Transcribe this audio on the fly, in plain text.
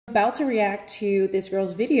About to react to this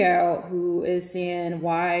girl's video who is saying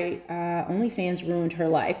why OnlyFans ruined her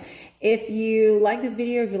life. If you like this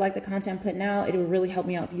video, if you like the content I'm putting out, it would really help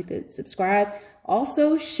me out if you could subscribe.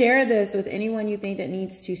 Also, share this with anyone you think that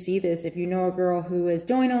needs to see this. If you know a girl who is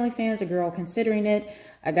doing OnlyFans, a girl considering it,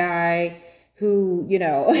 a guy who, you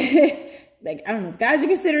know, like, I don't know, if guys are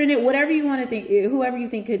considering it, whatever you want to think, whoever you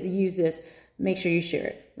think could use this, make sure you share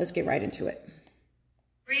it. Let's get right into it.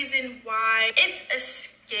 Reason why it's a scam.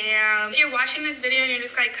 If you're watching this video and you're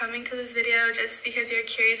just like coming to this video just because you're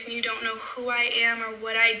curious and you don't know who I am or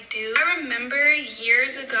what I do. I remember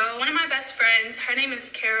years ago, one of my best friends, her name is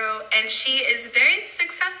Carol, and she is very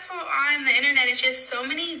successful on the internet. It's just so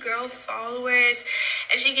many girl followers,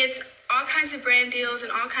 and she gets all kinds of brand deals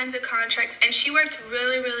and all kinds of contracts, and she worked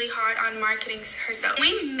really, really hard on marketing herself.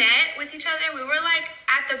 When we met with each other, we were like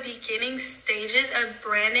at the beginning stages of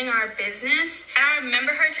branding our business, and I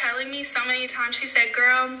remember her telling me so many times, she said,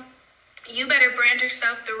 girl, you better brand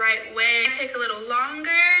yourself the right way. It might take a little longer,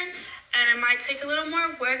 and it might take a little more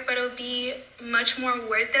work, but it'll be much more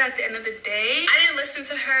worth it at the end of the day. I didn't listen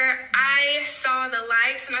to her. I saw the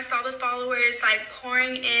likes and I saw the followers like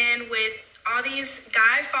pouring in with all these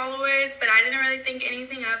guy followers, but I didn't really think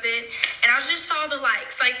anything of it, and I just saw the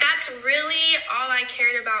likes. Like, that's really all I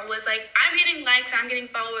cared about, was like, I'm getting likes, I'm getting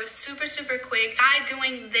followers super quick, I'm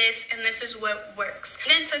doing this, and this is what works.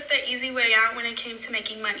 I even took the easy way out when it came to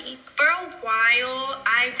making money. For a while,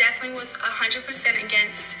 I definitely was 100%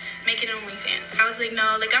 against making an OnlyFans. I was like,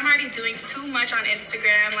 no, like, I'm already doing too much on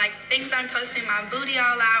Instagram, like things I'm posting, my booty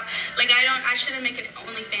all out, like I shouldn't make an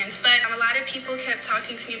OnlyFans. But a lot of people kept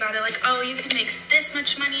talking to me about it, like, oh, you can make this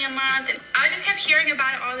much money a month, and I just kept hearing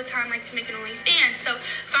about it all the time, like, to make an OnlyFans. So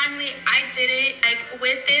finally I did it. Like,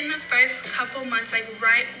 within the first couple months, like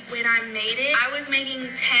right when I made it, I was making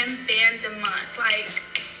 10 bands a month. Like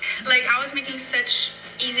I was making such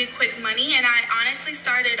easy, quick money, and I honestly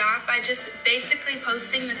started off by just basically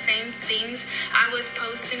posting the same things I was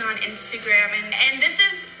posting on Instagram, and this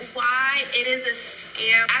is why it is a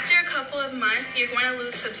scam. After a couple of months, you're going to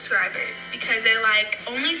lose subscribers because they're like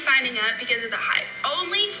only signing up because of the hype.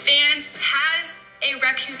 OnlyFans has a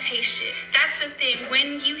reputation. That's the thing.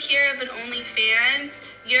 When you hear of an OnlyFans,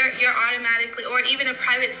 you're automatically, or even a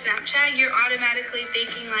private Snapchat, you're automatically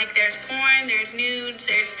thinking like there's porn, there's nudes,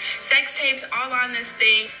 there's sex tapes all on this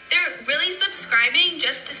thing. They're really subscribing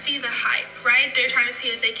just to see the hype, right? They're trying to see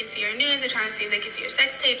if they can see your nudes, they're trying to see if they can see your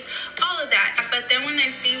sex tapes, all of that. But then when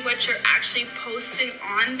they see what you're actually posting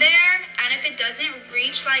on there, and if it doesn't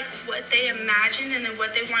reach like what they imagined and then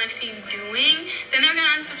what they want to see you doing, then they're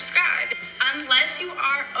gonna unsubscribe. Unless you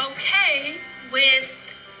are okay with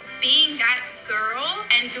being that girl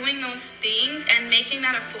and doing those things and making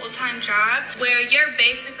that a full-time job where you're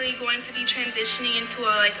basically going to be transitioning into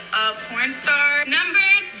a porn star. Number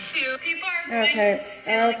two, people are going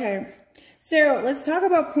Okay. So let's talk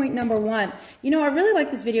about point number one. You know, I really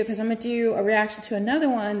like this video because I'm going to do a reaction to another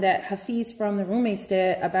one that Hafiz from the Roommates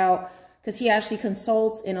did about, because he actually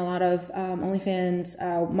consults, and a lot of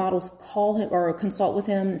OnlyFans models call him or consult with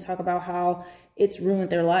him and talk about how it's ruined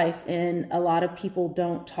their life. And a lot of people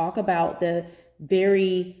don't talk about the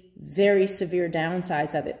very, very severe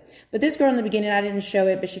downsides of it. But this girl in the beginning, I didn't show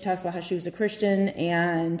it, but she talks about how she was a Christian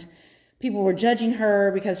and people were judging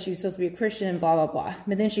her because she was supposed to be a Christian and blah, blah, blah.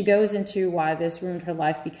 But then she goes into why this ruined her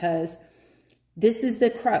life, because this is the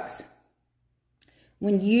crux.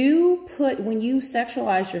 When you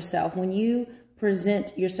sexualize yourself, when you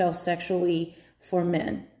present yourself sexually for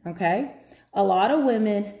men, okay? A lot of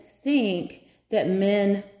women think that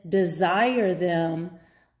men desire them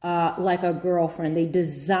like a girlfriend. They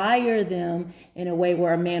desire them in a way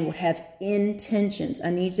where a man would have intentions. I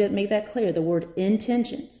need you to make that clear, the word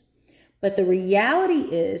intentions. But the reality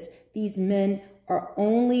is these men are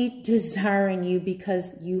only desiring you because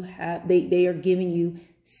they are giving you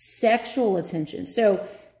sexual attention. So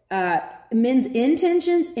men's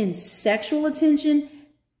intentions and sexual attention,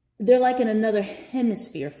 they're like in another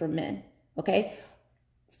hemisphere for men, okay?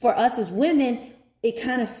 For us as women, it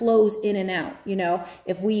kind of flows in and out. You know,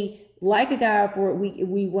 if we like a guy, or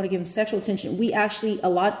we want to give him sexual attention, we actually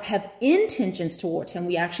have intentions towards him.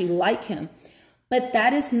 We actually like him. But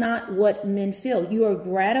that is not what men feel. You are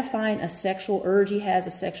gratifying a sexual urge he has,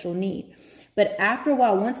 a sexual need. But after a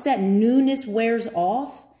while, once that newness wears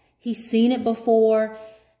off, he's seen it before.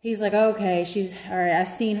 He's like, okay, all right, I've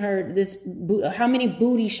seen her, how many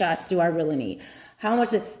booty shots do I really need? How much?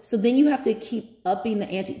 So then you have to keep upping the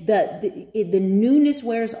ante. The newness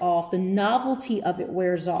wears off. The novelty of it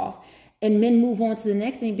wears off. And men move on to the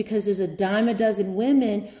next thing because there's a dime a dozen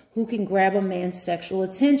women who can grab a man's sexual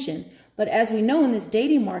attention. But as we know in this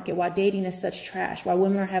dating market, why dating is such trash, why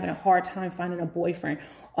women are having a hard time finding a boyfriend,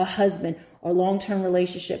 a husband, or long-term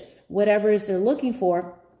relationship, whatever it is they're looking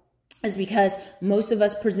for, is because most of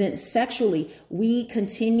us present sexually. We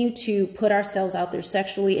continue to put ourselves out there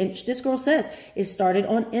sexually. And this girl says it started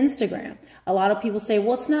on Instagram. A lot of people say,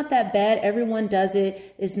 well, it's not that bad. Everyone does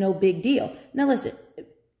it. It's no big deal. Now, listen,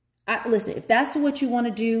 if that's what you want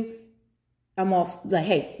to do, I'm off. Like,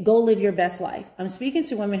 hey, go live your best life. I'm speaking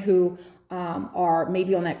to women who are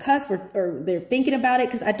maybe on that cusp or they're thinking about it,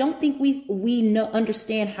 because I don't think we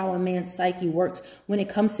understand how a man's psyche works when it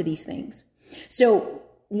comes to these things. So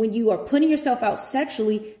when you are putting yourself out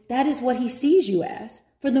sexually, that is what he sees you as,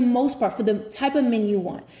 for the most part, for the type of men you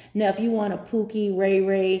want. Now, if you want a Pookie,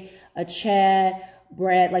 Ray, a Chad,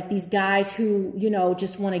 Brad, like these guys who,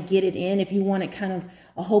 just want to get it in. If you want it kind of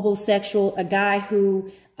a homosexual, a guy who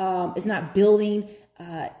is not building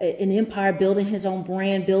an empire, building his own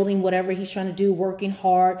brand, building whatever he's trying to do, working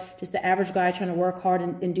hard, just the average guy trying to work hard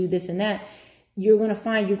and do this and that, you're going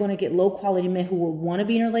to get low quality men who will want to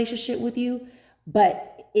be in a relationship with you, but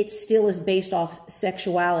it still is based off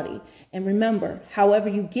sexuality. And remember, however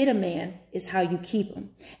you get a man is how you keep him.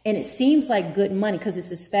 And it seems like good money because it's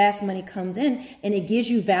this fast money comes in and it gives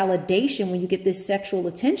you validation when you get this sexual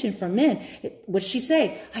attention from men. What she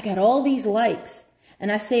say? I got all these likes.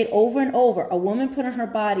 And I say it over and over. A woman putting her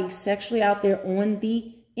body sexually out there on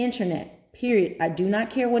the internet, period. I do not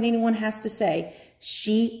care what anyone has to say.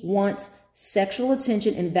 She wants sexual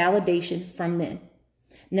attention and validation from men.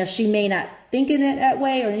 Now, she may not think in it that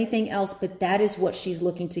way or anything else, but that is what she's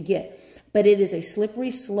looking to get. But it is a slippery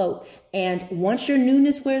slope. And once your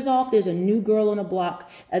newness wears off, there's a new girl on the block.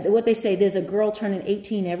 What they say, there's a girl turning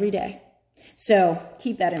 18 every day. So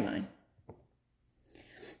keep that in mind.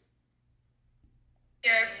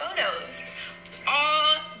 Your photos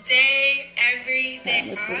all day, every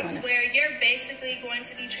day, where you're basically going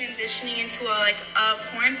to be transitioning into a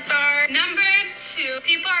porn star. Number 2,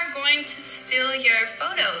 people are going to steal your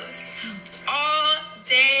photos all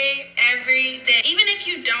day, every day. Even if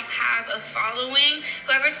you don't have a following,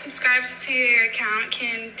 whoever subscribes to your account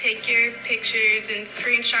can take your pictures and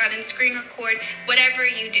screenshot and screen record whatever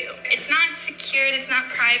you do. It's not secured, it's not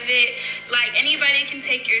private, like anybody can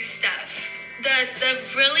take your stuff. The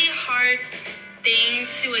really hard thing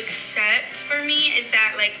to accept for me is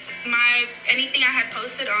that anything I had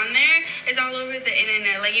posted on there is all over the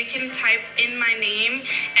internet. Like, you can type in my name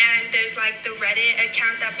and there's the Reddit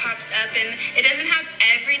account that pops up, and it doesn't have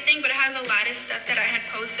everything, but it has a lot of stuff that I had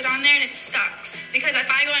posted on there, and it sucks. Because if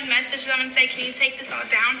I go and message them and say, can you take this all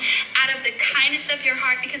down out of the kindness of your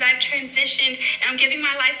heart, because I've transitioned and I'm giving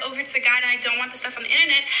my life over to God and I don't want the stuff on the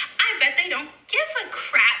internet, I bet they don't give a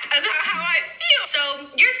crap about how I feel. So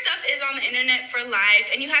your stuff is on the internet for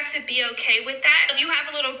life, and you have to be okay with that. If you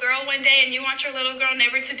have a little girl one day and you want your little girl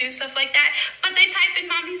never to do stuff like that, but they type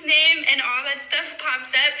in mommy's name and all that stuff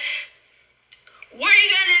pops up, what are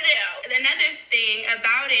you gonna do? Another thing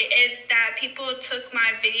about it is that people took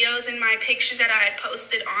my videos and my pictures that I had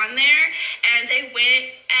posted on there, and they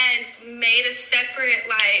went and made a separate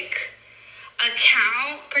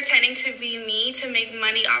account pretending to be me to make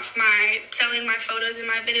money off selling my photos and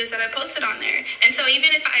my videos that I posted on there. And so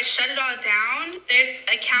even if I shut it all down, there's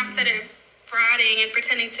accounts that are frauding and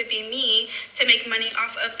pretending to be me to make money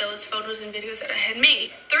off of those photos and videos that I had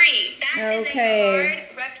made. 3, that is a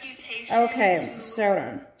hard reputation. Okay,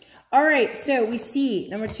 so all right, so we see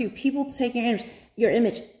number 2, people taking your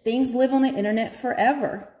image. Things live on the internet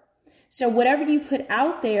forever. So whatever you put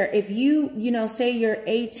out there, if you say you're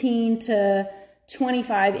 18 to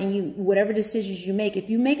 25 and whatever decisions you make, if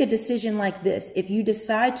you make a decision like this, if you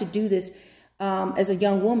decide to do this as a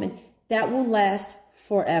young woman, that will last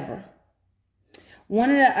forever. One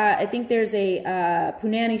of the, I think there's a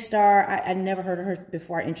Punani star. I never heard of her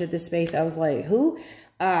before I entered this space. I was like, who?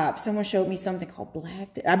 Someone showed me something called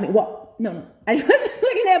Black. I wasn't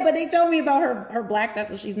looking at, but they told me about her Black. That's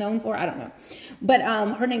what she's known for. I don't know. But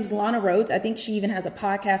her name's Lana Rhodes. I think she even has a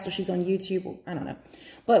podcast, or she's on YouTube. I don't know.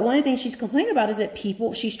 But one of the things she's complaining about is that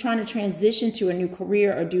she's trying to transition to a new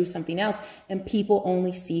career or do something else, and people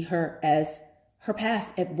only see her as her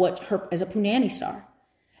past, as a Punani star.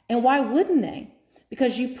 And why wouldn't they?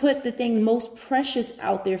 Because you put the thing most precious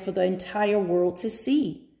out there for the entire world to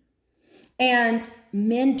see. And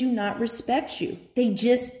men do not respect you. They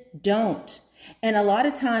just don't. And a lot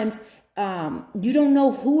of times, you don't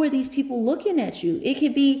know who are these people looking at you. It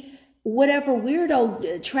could be whatever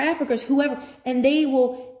weirdo, traffickers, whoever, and they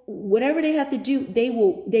will, whatever they have to do,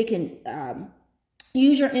 they can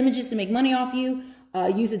use your images to make money off you.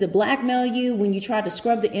 use it to blackmail you, when you try to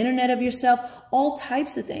scrub the internet of yourself, all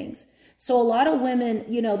types of things. So a lot of women,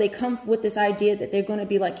 you know, they come with this idea that they're going to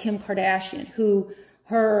be like Kim Kardashian, who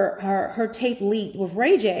her tape leaked with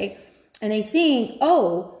Ray J, and they think,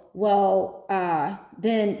 oh, well,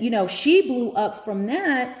 then, you know, she blew up from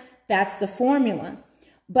that. That's the formula.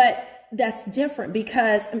 But that's different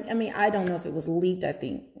because, I mean, I don't know if it was leaked. I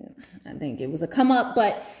think it was a come up,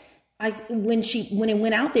 but when it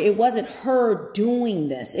went out there, it wasn't her doing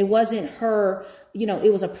this. It wasn't her, you know,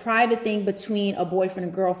 it was a private thing between a boyfriend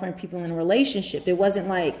and girlfriend, people in a relationship. It wasn't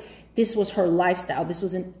like this was her lifestyle. This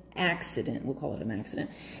was an accident. We'll call it an accident.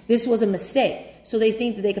 This was a mistake. So they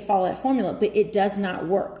think that they could follow that formula, but it does not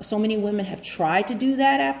work. So many women have tried to do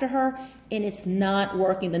that after her, and it's not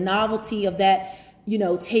working. The novelty of that, you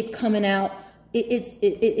know, tape coming out,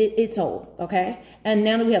 it's old, okay? And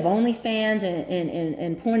now that we have OnlyFans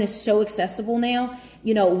and porn is so accessible now,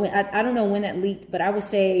 you know, I don't know when that leaked, but I would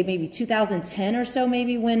say maybe 2010 or so,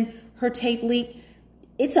 maybe when her tape leaked.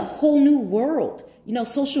 It's a whole new world. You know,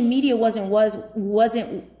 social media wasn't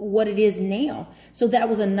what it is now. So that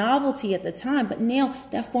was a novelty at the time, but now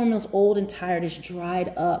that formula's old and tired, it's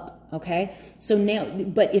dried up, okay? So now,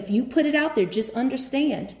 but if you put it out there, just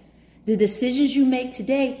understand the decisions you make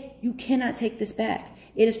today, you cannot take this back.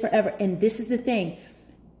 It is forever. And this is the thing.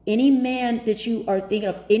 Any man that you are thinking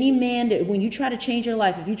of, any man that when you try to change your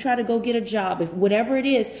life, if you try to go get a job, if whatever it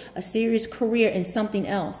is, a serious career in something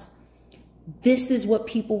else, this is what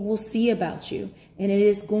people will see about you. And it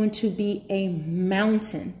is going to be a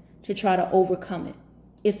mountain to try to overcome it,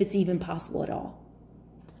 if it's even possible at all.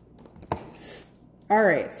 All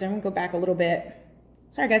right, so I'm gonna go back a little bit.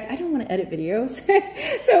 Sorry guys, I don't want to edit videos.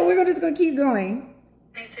 So we're just gonna keep going.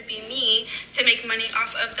 To be me to make money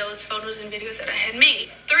off of those photos and videos that I had made.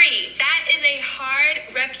 3, that is a hard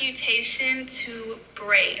reputation to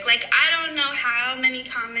break. Like, I don't know how many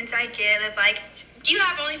comments I get of like, you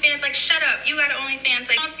have OnlyFans, like, shut up, you got OnlyFans,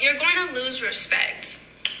 like, you're going to lose respect.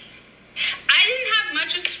 I didn't have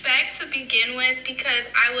much respect to begin with because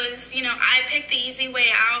I was, you know, I picked the easy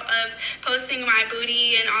way out of posting my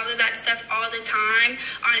booty and all of that stuff all the time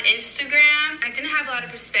on Instagram. I didn't have a lot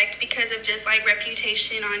of respect because of just like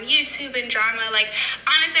reputation on YouTube and drama. Like,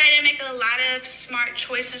 honestly, I didn't make a lot of smart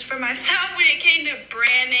choices for myself when it came to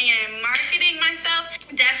branding and marketing myself.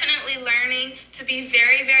 Definitely learning to be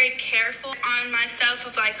very, very careful on myself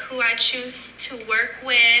of like who I choose to work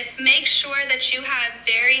with. Make sure that you have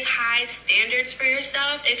very high standards for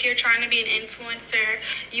yourself. If you're trying to be an influencer,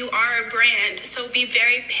 you are a brand, so be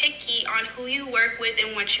very picky on who you work with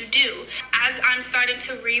and what you do. As I'm starting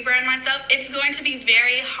to rebrand myself, it's going to be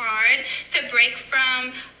very hard to break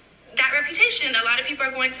from that reputation. A lot of people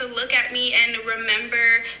are going to look at me and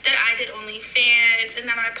remember that I did OnlyFans and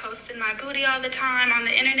that I posted my booty all the time on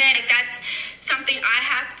the internet. Like, that's something I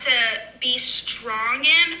have to be strong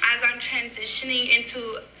in as I'm transitioning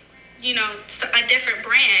into, you know, a different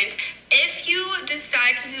brand. If you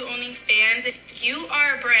decide to do OnlyFans, you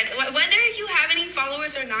are a brand. Whether you have any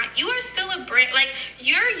followers or not, you are still a brand. Like,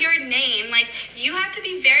 you're your name. Like, you have to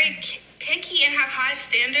be very picky and have high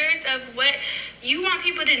standards of what you want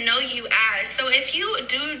people to know you as. So if you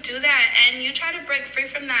do that and you try to break free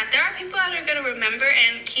from that, there are people that are going to remember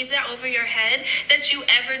and keep that over your head that you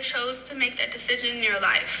ever chose to make that decision in your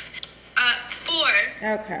life.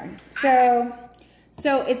 4. Okay.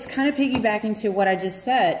 So it's kind of piggybacking to what I just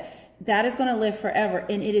said. That is going to live forever,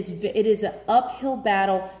 and it is an uphill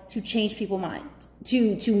battle to change people's minds,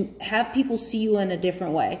 to have people see you in a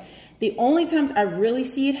different way. The only times I really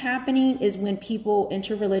see it happening is when people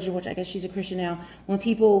enter religion, which I guess she's a Christian now. When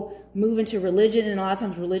people move into religion, and a lot of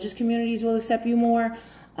times religious communities will accept you more.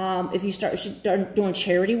 If you start doing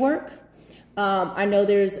charity work. I know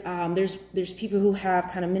there's people who have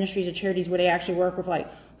kind of ministries or charities where they actually work with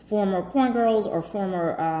like former porn girls or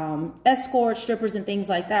former escorts, strippers, and things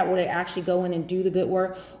like that, where they actually go in and do the good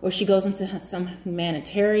work, or she goes into some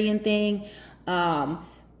humanitarian thing.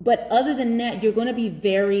 But other than that, you're going to be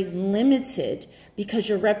very limited because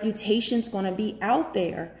your reputation's going to be out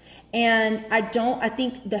there. And I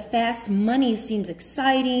think the fast money seems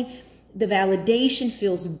exciting. The validation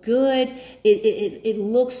feels good. It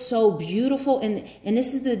looks so beautiful. And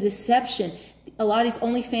this is the deception. A lot of these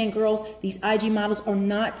OnlyFans girls, these IG models, are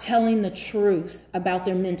not telling the truth about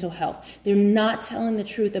their mental health. They're not telling the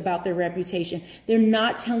truth about their reputation. They're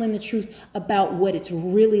not telling the truth about what it's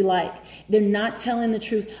really like. They're not telling the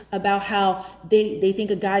truth about how they think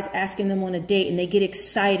a guy's asking them on a date and they get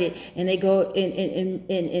excited and they go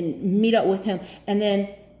and meet up with him. And then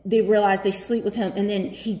they realize they sleep with him, and then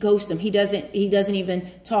he ghosts them. He doesn't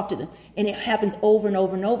even talk to them. And it happens over and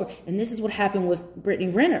over and over. And this is what happened with Brittany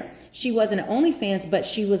Renner. She wasn't an OnlyFans, but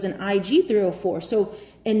she was an IG 304. So,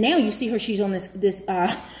 and now you see her, she's on this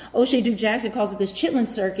O'Shea Duke Jackson calls it this chitlin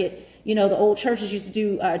circuit. You know, the old churches used to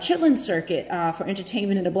do chitlin circuit for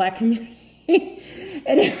entertainment in the black community.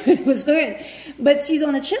 And it was good. But she's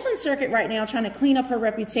on a chitlin circuit right now, trying to clean up her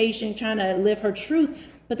reputation, trying to live her truth.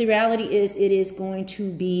 But the reality is, it is going to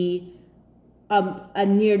be a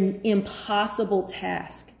near impossible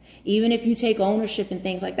task. Even if you take ownership and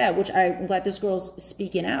things like that, which I'm glad this girl's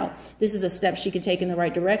speaking out. This is a step she can take in the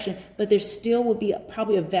right direction. But there still will be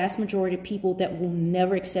probably a vast majority of people that will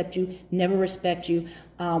never accept you, never respect you,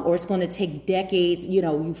 or it's going to take decades, you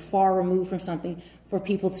know, you far removed from something for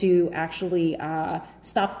people to actually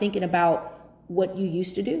stop thinking about what you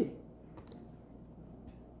used to do.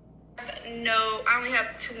 No, I only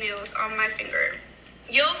have 2 nails on my finger.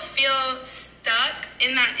 You'll feel stuck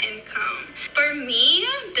in that income. For me,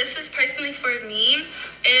 this is personally for me,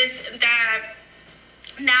 is that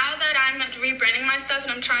now that I'm rebranding myself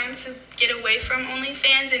and I'm trying to get away from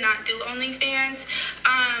OnlyFans and not do OnlyFans,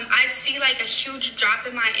 I see like a huge drop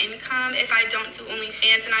in my income if I don't do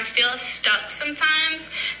OnlyFans, and I feel stuck sometimes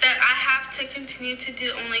that I have to continue to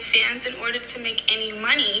do OnlyFans in order to make any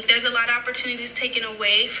money. There's a lot of opportunities taken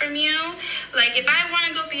away from you. Like if I want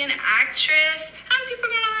to go be an actress, how many people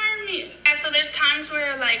are going to hire me? And so there's times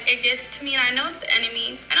where like it gets to me and I know it's the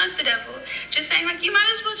enemy, I know it's the devil, just saying like you might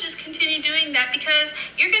as well just continue doing that, because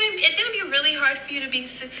it's gonna be really hard for you to be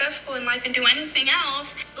successful in life and do anything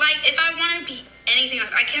else. Like if I want to be anything,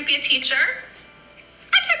 like I can't be a teacher.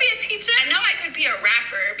 I know I could be a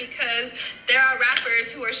rapper because there are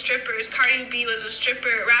rappers who are strippers. Cardi B was a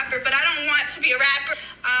stripper rapper, but I don't want to be a rapper.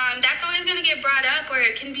 That's always going to get brought up, or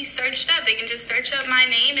it can be searched up. They can just search up my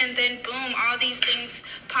name and then boom, all these things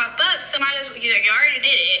pop up. So might as well, you already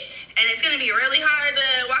did it, and it's going to be really hard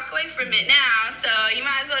to walk away from it now. So you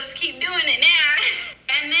might as well just keep doing it now.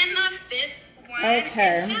 And then the 5th one.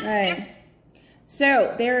 Okay, right.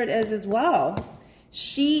 So there it is as well.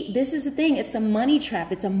 This is the thing, it's a money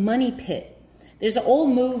trap, it's a money pit. There's an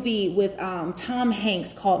old movie with Tom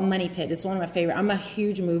Hanks called Money Pit. It's one of my favorite. I'm a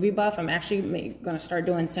huge movie buff. I'm actually going to start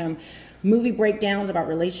doing some movie breakdowns about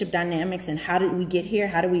relationship dynamics and how did we get here?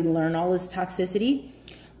 How do we learn all this toxicity?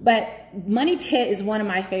 But Money Pit is one of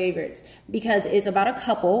my favorites because it's about a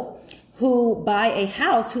couple who buy a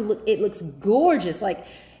house it looks gorgeous. Like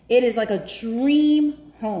it is like a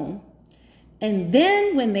dream home. And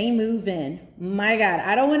then when they move in, my God,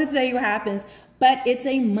 I don't want to tell you what happens, but it's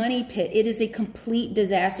a money pit. It is a complete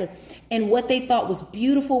disaster. And what they thought was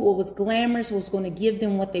beautiful, what was glamorous, what was going to give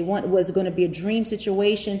them what they want, was going to be a dream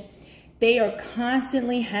situation. They are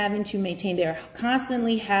constantly having to maintain, they're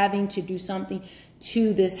constantly having to do something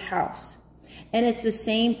to this house. And it's the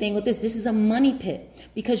same thing with this. This is a money pit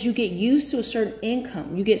because you get used to a certain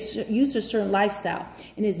income. You get used to a certain lifestyle.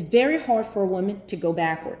 And it's very hard for a woman to go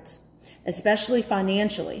backwards, especially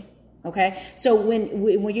financially. Okay, so when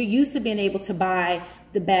you're used to being able to buy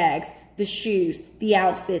the bags, the shoes, the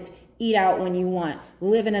outfits, eat out when you want,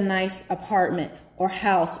 live in a nice apartment or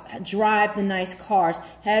house, drive the nice cars,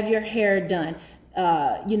 have your hair done,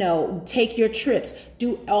 take your trips,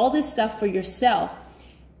 do all this stuff for yourself,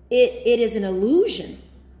 it is an illusion.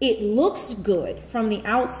 It looks good from the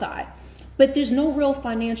outside, but there's no real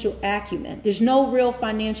financial acumen. There's no real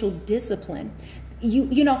financial discipline.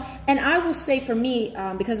 You know, and I will say for me,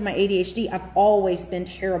 because of my ADHD, I've always been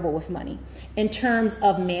terrible with money. In terms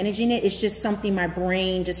of managing it, it's just something my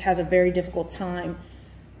brain just has a very difficult time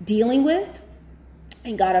dealing with.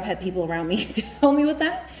 And God, I've had people around me to help me with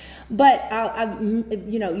that. But,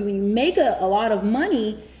 when you make a lot of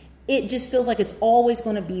money, it just feels like it's always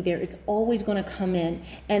going to be there. It's always going to come in.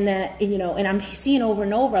 And that, and I'm seeing over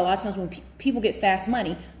and over a lot of times when people get fast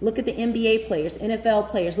money. Look at the NBA players, NFL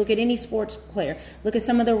players, look at any sports player, look at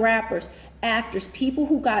some of the rappers, actors, people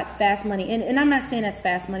who got fast money. And I'm not saying that's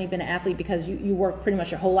fast money being an athlete because you work pretty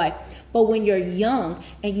much your whole life. But when you're young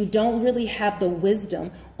and you don't really have the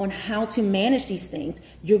wisdom on how to manage these things,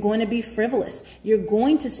 you're going to be frivolous. You're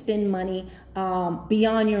going to spend money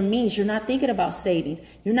beyond your means. You're not thinking about savings.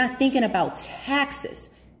 You're not thinking about taxes.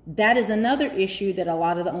 That is another issue that a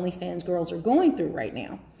lot of the OnlyFans girls are going through right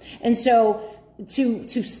now. And so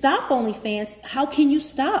to stop OnlyFans, how can you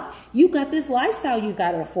stop? You got this lifestyle you've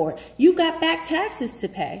got to afford. You've got back taxes to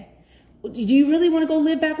pay. Do you really want to go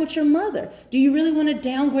live back with your mother? Do you really want to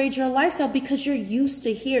downgrade your lifestyle because you're used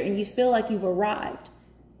to here and you feel like you've arrived?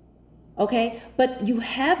 Okay, but you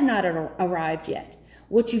have not arrived yet.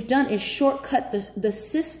 What you've done is shortcut the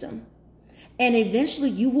system. And eventually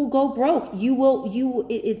you will go broke.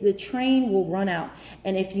 The train will run out.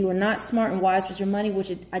 And if you are not smart and wise with your money,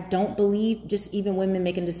 which I don't believe just even women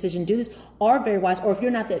making a decision to do this are very wise, or if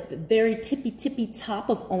you're not the very tippy top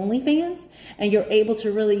of OnlyFans and you're able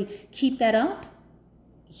to really keep that up,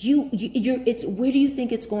 where do you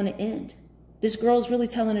think it's going to end? This girl's really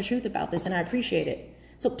telling the truth about this, and I appreciate it.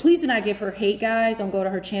 So please do not give her hate, guys. Don't go to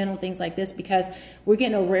her channel, things like this, because we're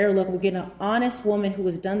getting a rare look. We're getting an honest woman who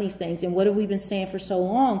has done these things. And what have we been saying for so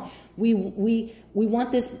long? We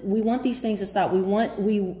want this. We want these things to stop.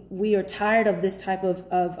 We are tired of this type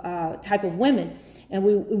of women, and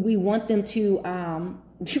we want them to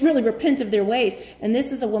really repent of their ways. And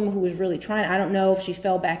this is a woman who was really trying. I don't know if she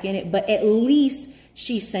fell back in it, but at least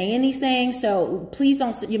she's saying these things. So please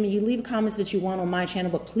don't, you leave comments that you want on my channel,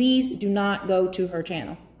 but please do not go to her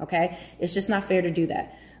channel. Okay. It's just not fair to do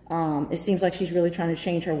that. It seems like she's really trying to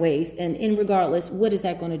change her ways. And regardless, what is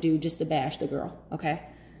that going to do just to bash the girl? Okay.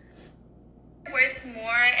 Worth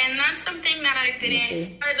more, and that's something that I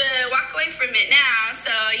didn't or to walk away from it now.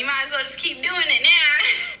 So you might as well just keep doing it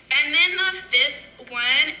now. And then the fifth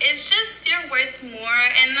one is just you're worth more,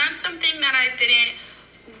 and that's something that I didn't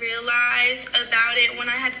realize about it when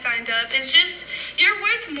I had signed up. It's just you're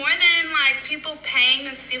worth more than like people paying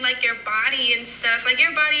to see like your body and stuff. Like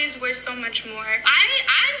your body is worth so much more.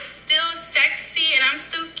 I'm still sexy and I'm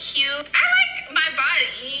still cute. I like my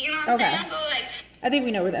body, you know what I'm saying? I'm like, I think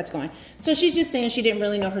we know where that's going. So she's just saying she didn't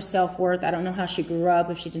really know her self-worth. I don't know how she grew up,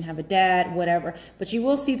 if she didn't have a dad, whatever. But you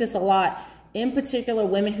will see this a lot. In particular,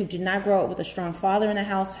 women who did not grow up with a strong father in the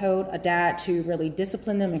household, a dad to really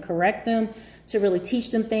discipline them and correct them, to really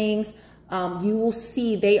teach them things. You will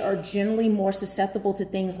see they are generally more susceptible to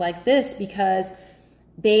things like this because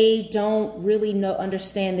they don't really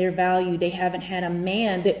understand their value. They haven't had a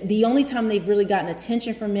man. The only time they've really gotten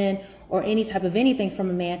attention from men or any type of anything from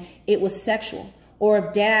a man, it was sexual. Or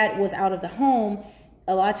if dad was out of the home,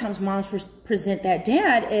 a lot of times moms present that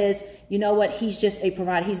dad as, you know what, he's just a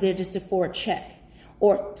provider. He's there just for a check.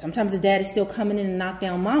 Or sometimes the dad is still coming in and knock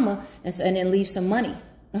down mama and then leave some money.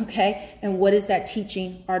 Okay. And what is that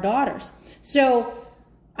teaching our daughters? So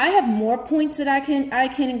I have more points that I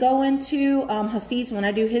can go into. Hafiz, when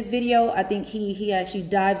I do his video, I think he actually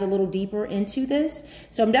dives a little deeper into this.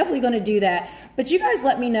 So I'm definitely going to do that. But you guys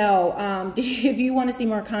let me know if you want to see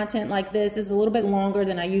more content like this. It's a little bit longer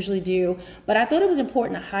than I usually do, but I thought it was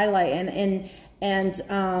important to highlight. And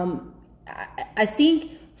I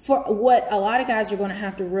think for what a lot of guys are going to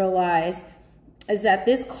have to realize is that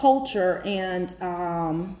this culture and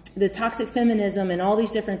the toxic feminism and all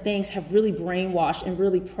these different things have really brainwashed and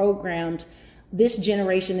really programmed this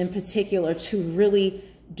generation in particular to really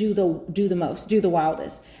do the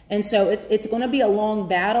wildest. And so it's going to be a long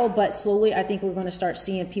battle, but slowly I think we're going to start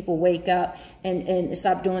seeing people wake up and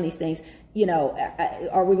stop doing these things. You know,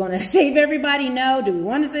 are we going to save everybody? No. Do we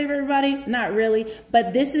want to save everybody? Not really.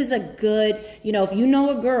 But this is a good, you know, if you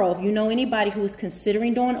know a girl, if you know anybody who is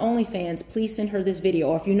considering doing OnlyFans, please send her this video.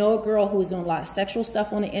 Or if you know a girl who is doing a lot of sexual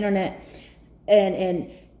stuff on the internet, and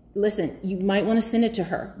listen, you might want to send it to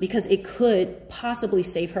her because it could possibly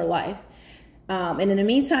save her life. And in the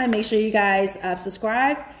meantime, make sure you guys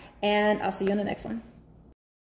subscribe, and I'll see you on the next one.